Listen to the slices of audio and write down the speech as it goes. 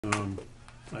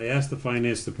I asked the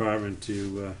finance department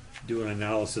to do an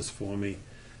analysis for me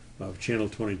of Channel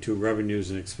 22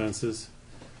 revenues and expenses.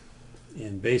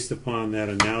 And based upon that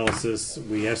analysis,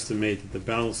 we estimate that the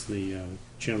balance of the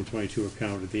Channel 22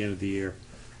 account at the end of the year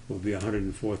will be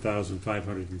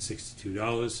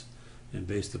 $104,562. And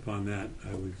based upon that,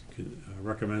 I would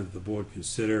recommend that the board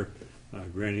consider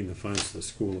granting the funds to the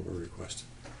school that were requested.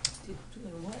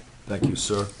 What? Thank you,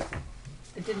 sir.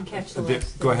 I didn't catch the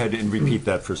last. Go ahead and repeat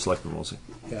that for Selectman Woolsey.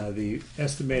 The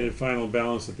estimated final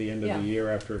balance at the end of Yeah. the year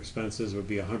after expenses would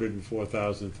be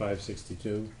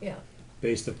 $104,562. Yeah.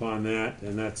 Based upon that,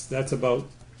 and that's about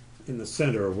in the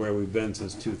center of where we've been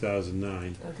since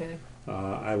 2009. Okay.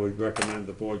 I would recommend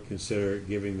the board consider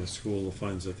giving the school the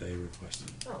funds that they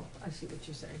requested. Oh, I see what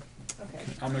you're saying. Okay.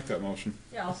 I'll make that motion.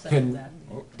 Yeah, I'll second that.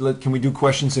 Can we do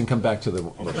questions and come back to the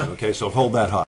motion? Okay, so hold that hot.